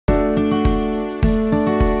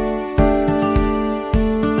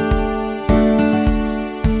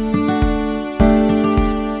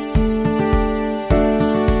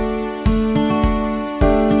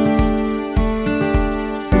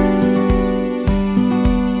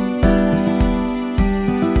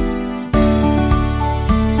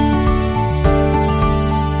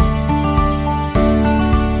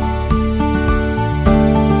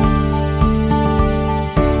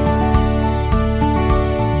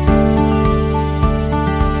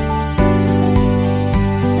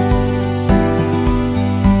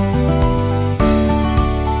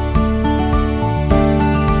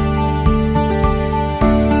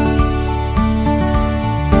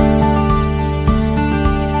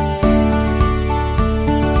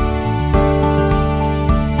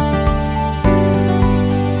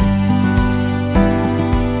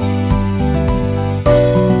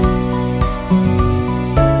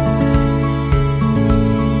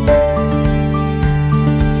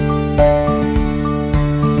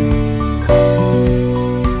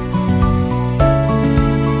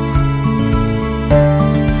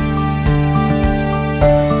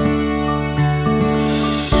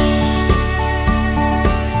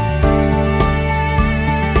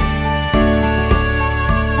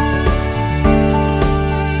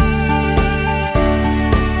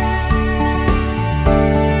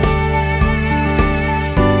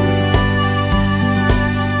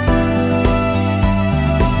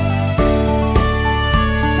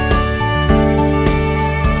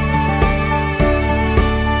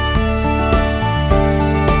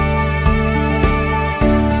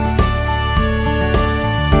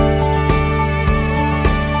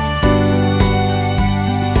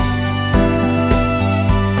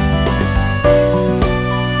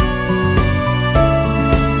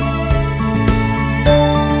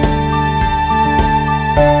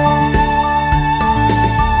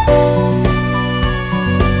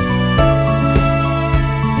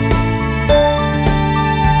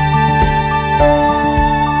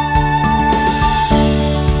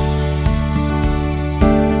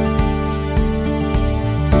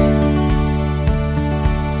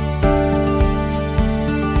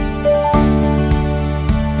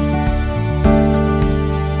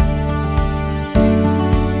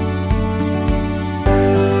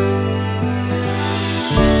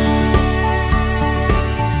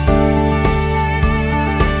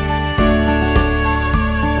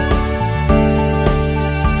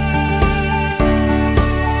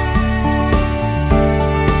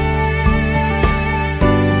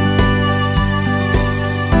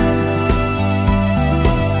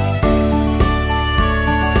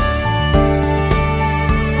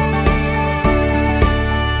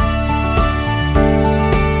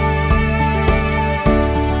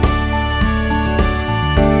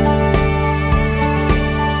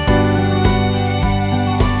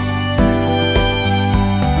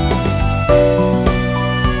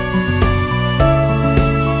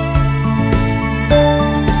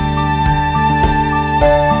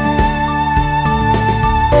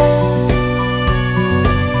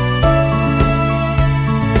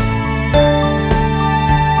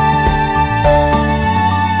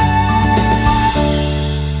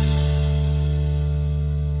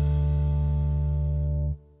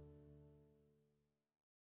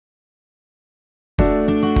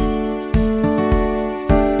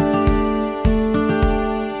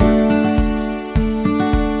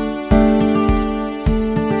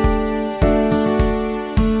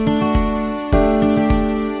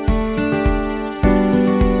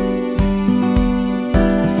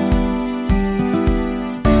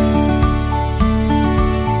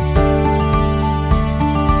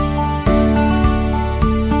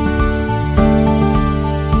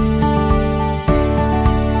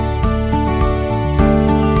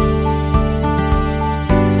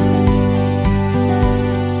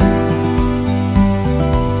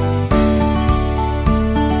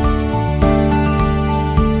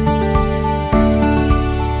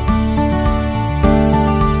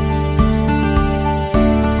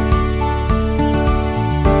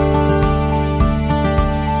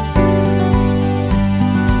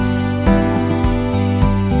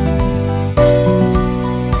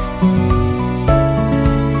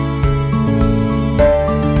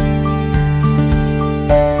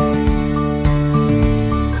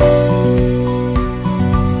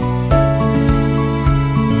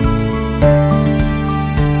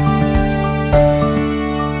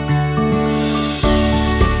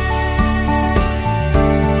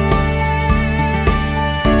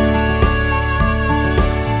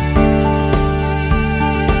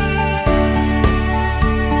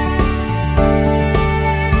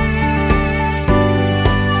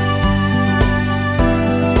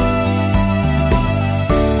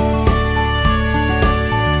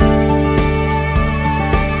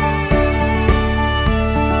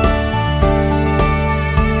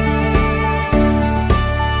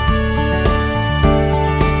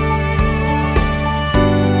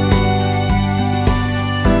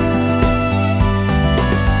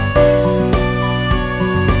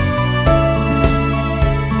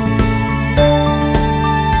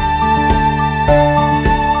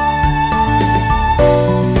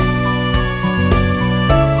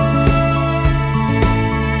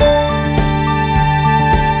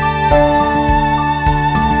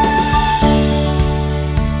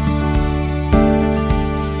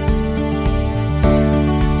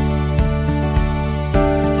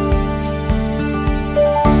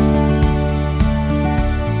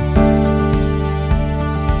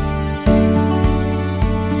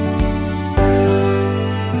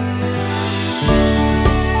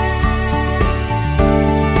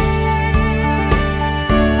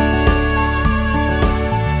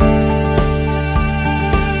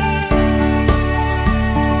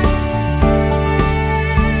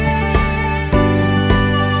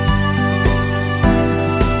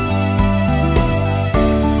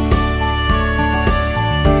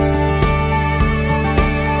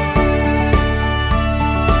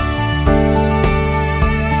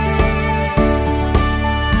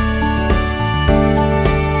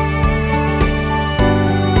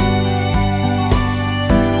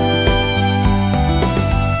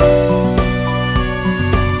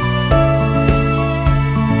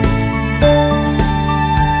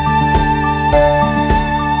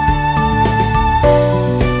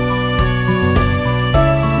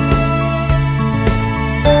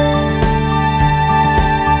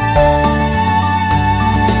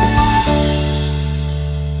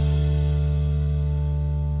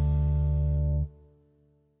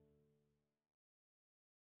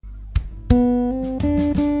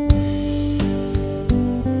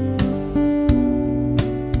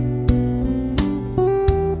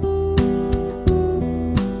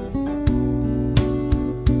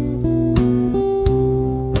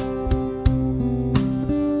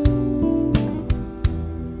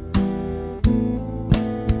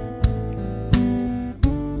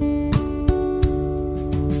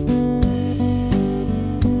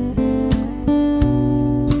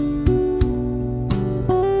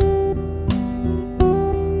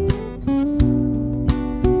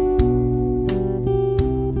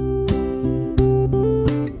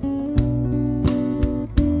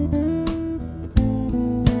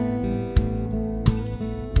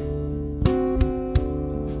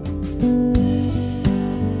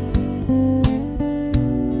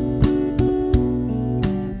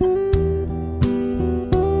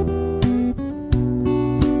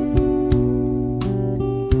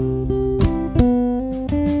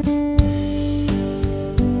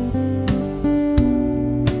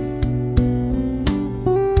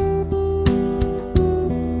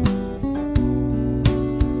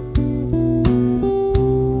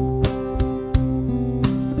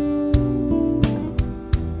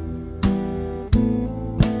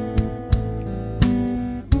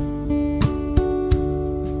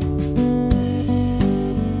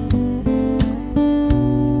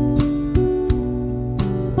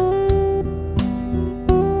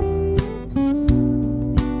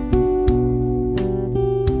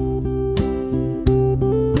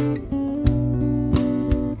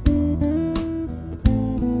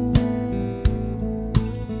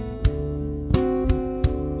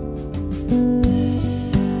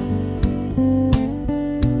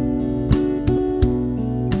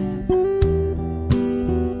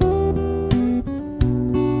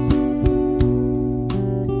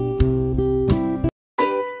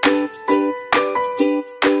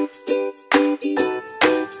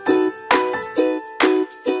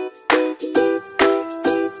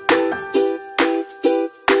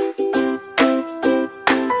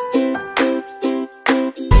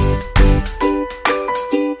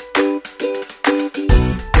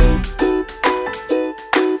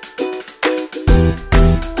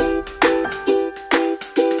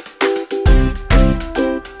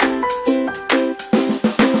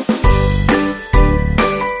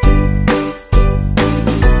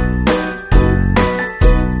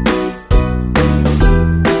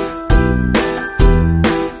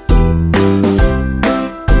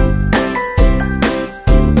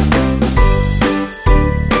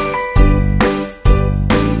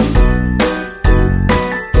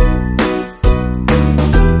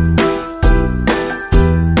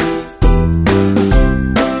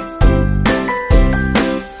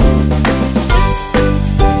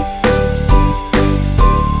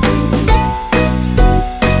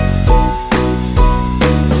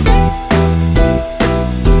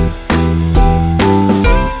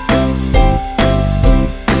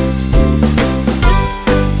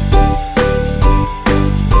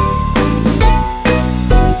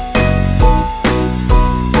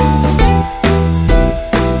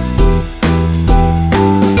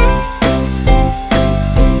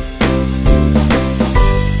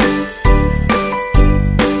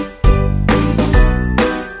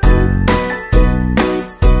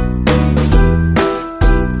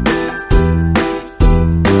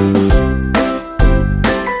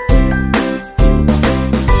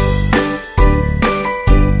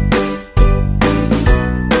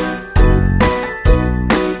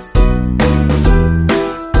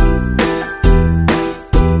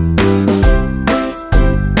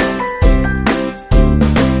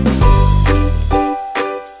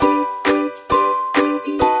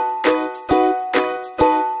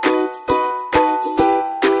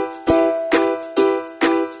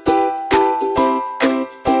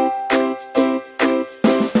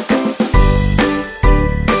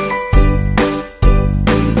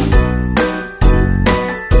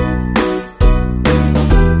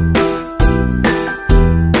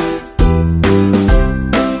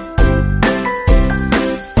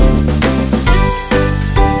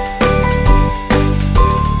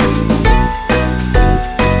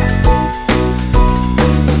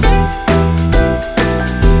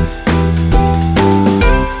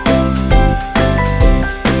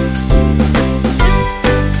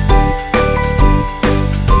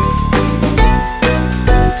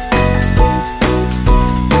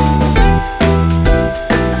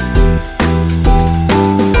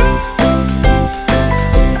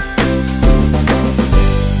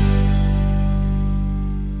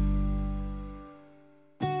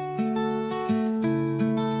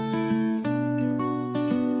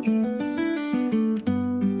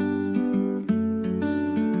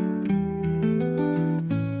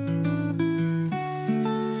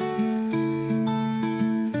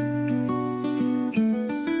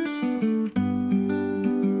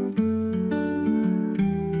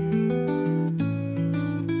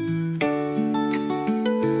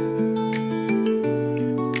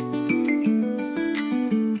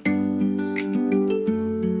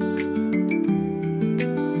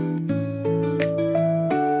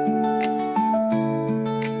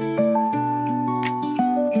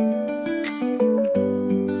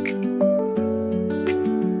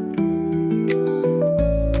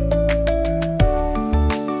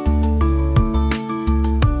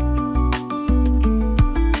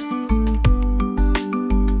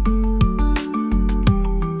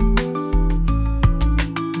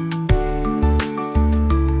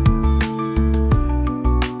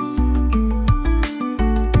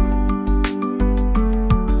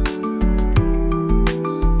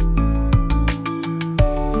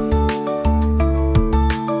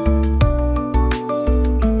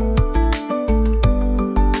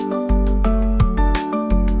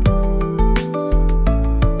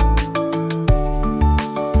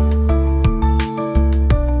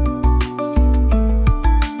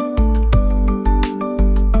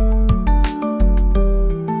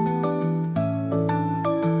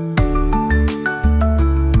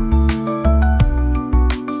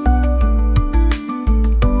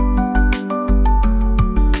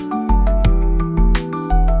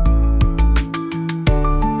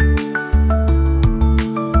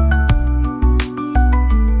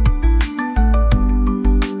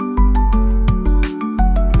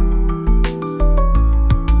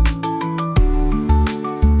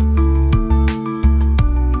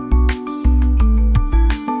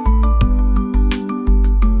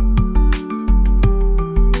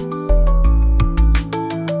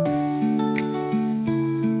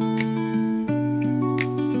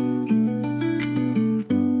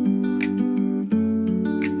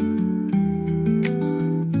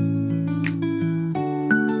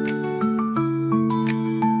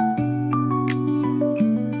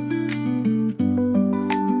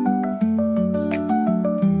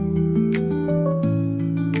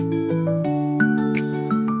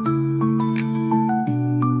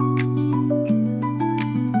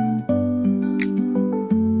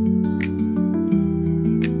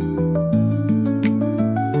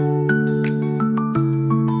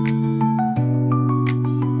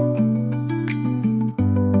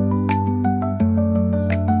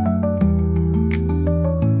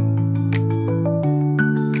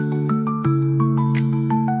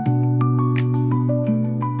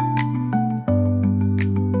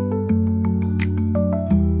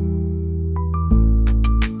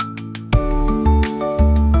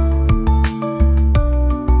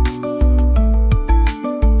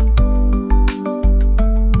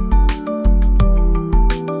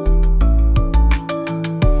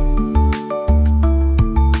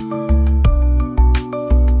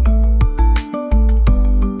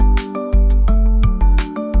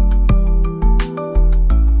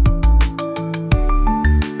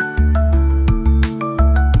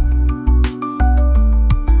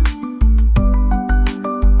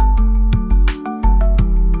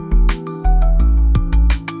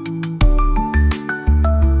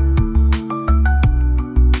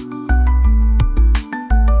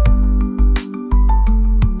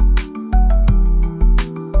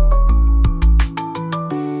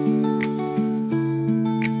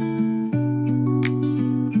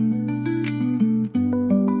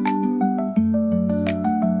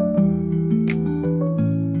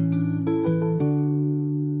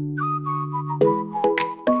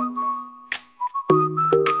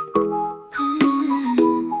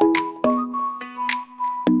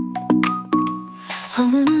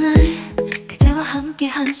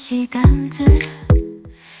함께한 시간들,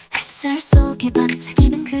 햇살 속에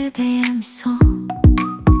반짝이는 그대의 미소,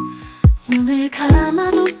 눈을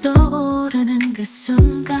감아도 떠오르는 그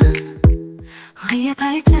순간, 우리의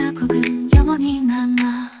발자국은 영원히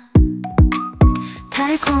남아.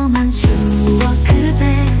 달콤한 추억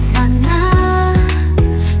그대와 나,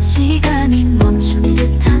 시간이 멈춘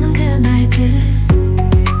듯한 그날들,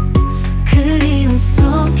 그리움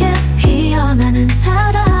속에 피어나는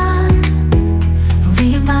사랑,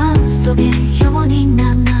 우리의 마음속에 영원히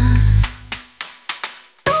남아.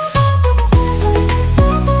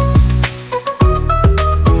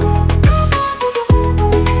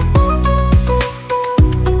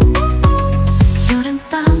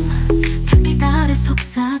 여름밤 별빛 아래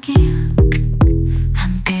속삭임,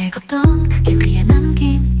 함께 걷던 그 길 위에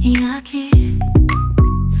남긴 이야기,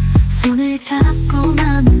 손을 잡고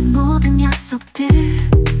나눈 모든 약속들,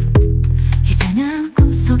 이제는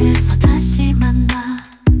꿈속에서 다시 만나.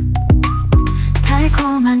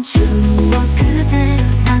 달콤한 추억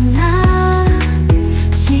그대와 나,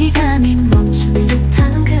 시간이 멈춘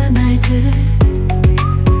듯한 그날들,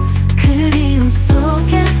 그리움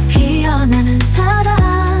속에 피어나는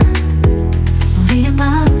사랑, 우리의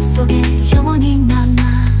마음속에 영원히 남아.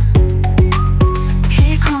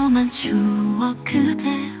 달콤한 추억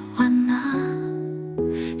그대와 나,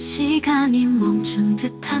 시간이 멈춘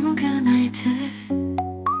듯한 그날들,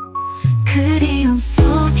 그리움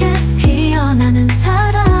속에 피어나는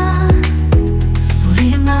사랑,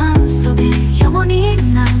 우리의 마음속에 영원히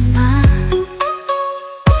남아.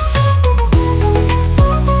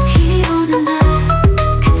 비 오는 날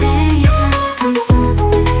그대의 따뜻한 손,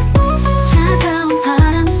 차가운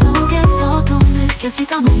바람 속에서도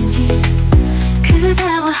느껴지던 온기,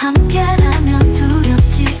 그대와 함께라면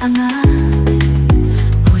두렵지 않아.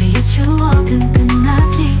 우리의 추억은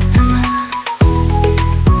끝나지 않아.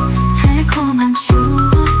 달콤한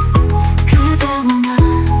추억 그대와 나,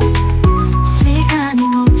 시간이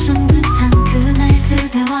멈춘 듯한 그날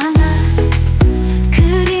그대와 나,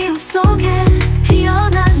 그리움 속에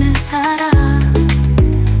피어나는 사랑,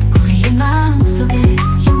 우리의 마음속에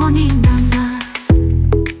영원히 남아.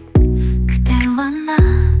 그대와 나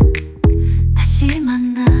다시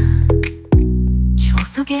만나, 추억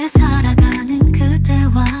속에 살아가는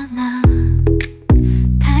그대와 나,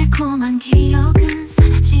 달콤한 기억은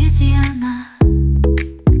사라지지 않아.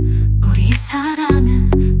 우리의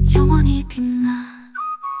사랑은 영원히 빛나.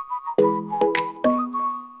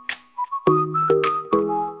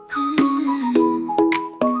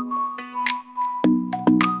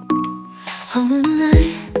 어느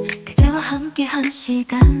날 그대와 함께한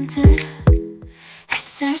시간들,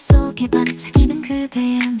 햇살 속에 반짝이는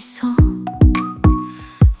그대의 미소,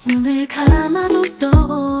 눈을 감아도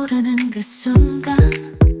떠오르는 그 순간,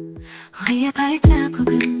 우리의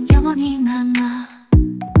발자국은 영원히 남아.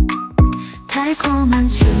 달콤한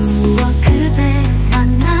추억 그대와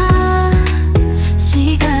나,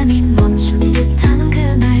 시간이 멈춘 듯한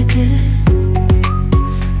그날들,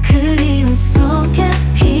 그리움 속에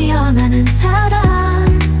피어나는 사랑,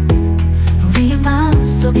 우리의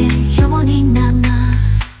마음속에 영원히 남아.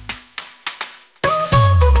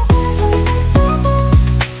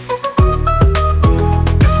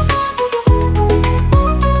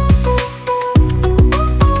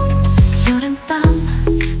 여름밤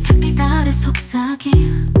별빛 아래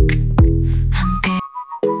속삭임, 함께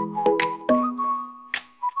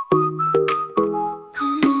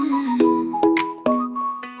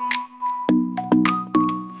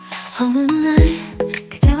어느 날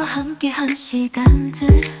그대와 함께한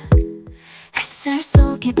시간들, 햇살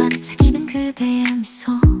속에 반짝이는 그대의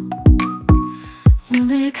미소,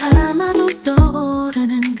 눈을 감아도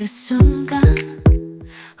떠오르는 그 순간,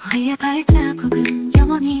 우리의 발자국은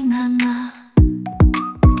영원히 남아.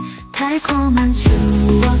 달콤한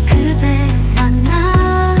추억 그대와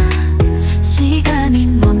나, 시간이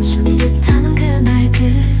멈춘 듯한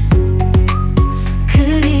그날들,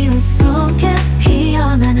 그리움 속에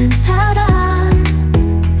피어나는 사랑,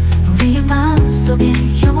 우리의 마음속에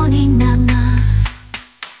영원히 남아.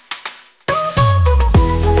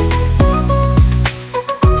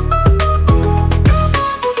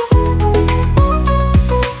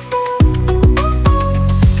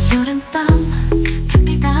 여름밤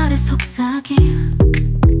별빛 아래 속삭임,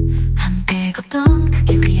 함께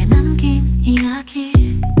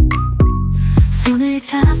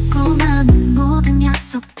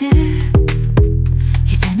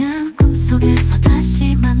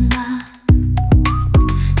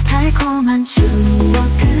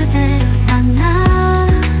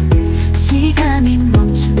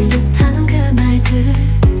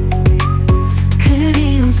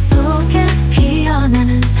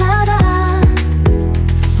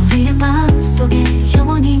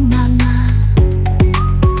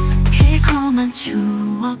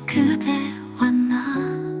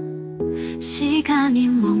시간이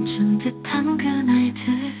멈춘 듯한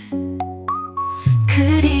그날들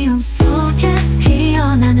그리움 속에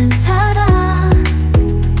피어나는 사랑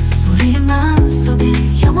우리의 마음속에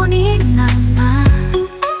영원히 남아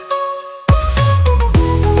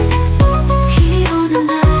비 오는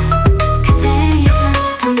날 그대의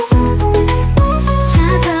따뜻한 손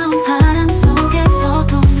차가운 바람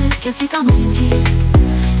속에서도 느껴지던 온기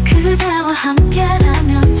그대와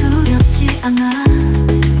함께라면 두렵지 않아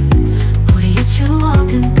우리의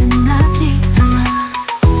추억은 끝나지 않아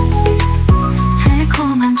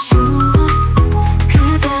달콤한 추억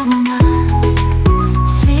그대와 나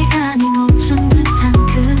시간이 멈춘 듯한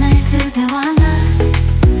그날 그대와 나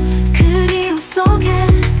그리움 속에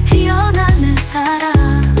피어나는 사랑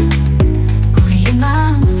우리의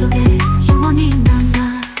마음속에 영원히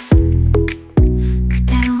남아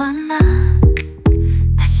그대와 나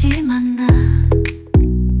다시 만나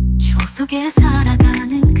추억 속에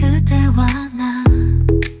살아가는 그대와 나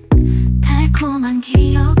달콤한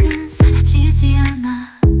기억은 사라지지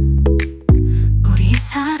않아 우리의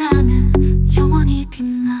사랑은 영원히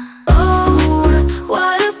빛나 Oh,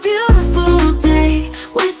 what a beautiful day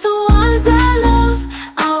With the ones I love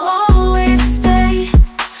I'll always stay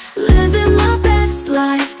Living my best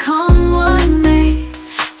life, come what may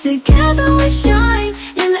Together we shine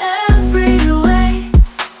in every way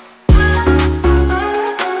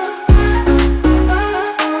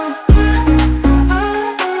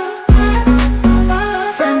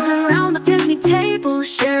Friends around the picnic table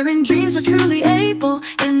Sharing dreams we're truly able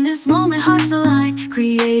In this moment hearts align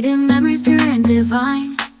Creating memories pure and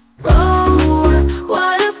divine Oh,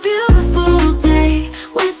 what a beautiful day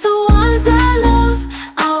With the ones I love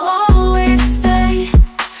I'll always stay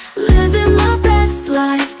Living my best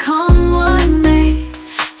life, come what may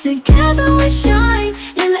Together we shine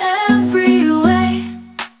in every way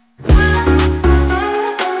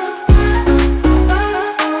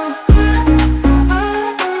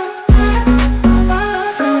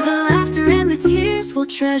For the laughter and the tears We'll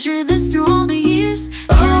treasure this through all the years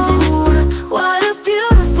Oh, what a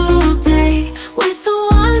beautiful day With the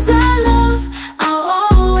ones I love I'll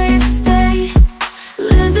always stay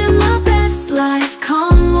Living my best life,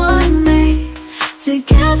 come what may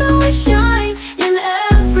Together we shine in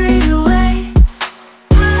every way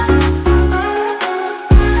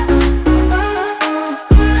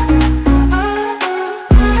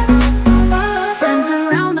Friends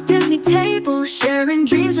around the picnic table Sharing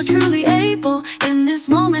dreams we're truly able In this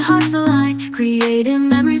moment hearts align Creating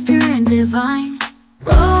memories pure and divine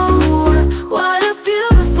Oh, what a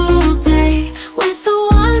beautiful day With the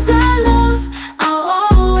ones I love I'll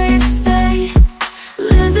always stay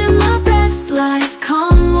Living my best life,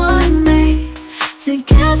 come what may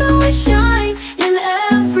Together we shine in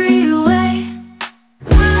every way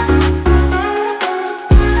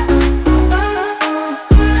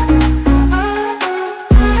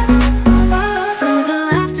For the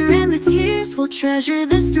laughter and the tears We'll treasure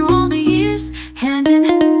this through all the years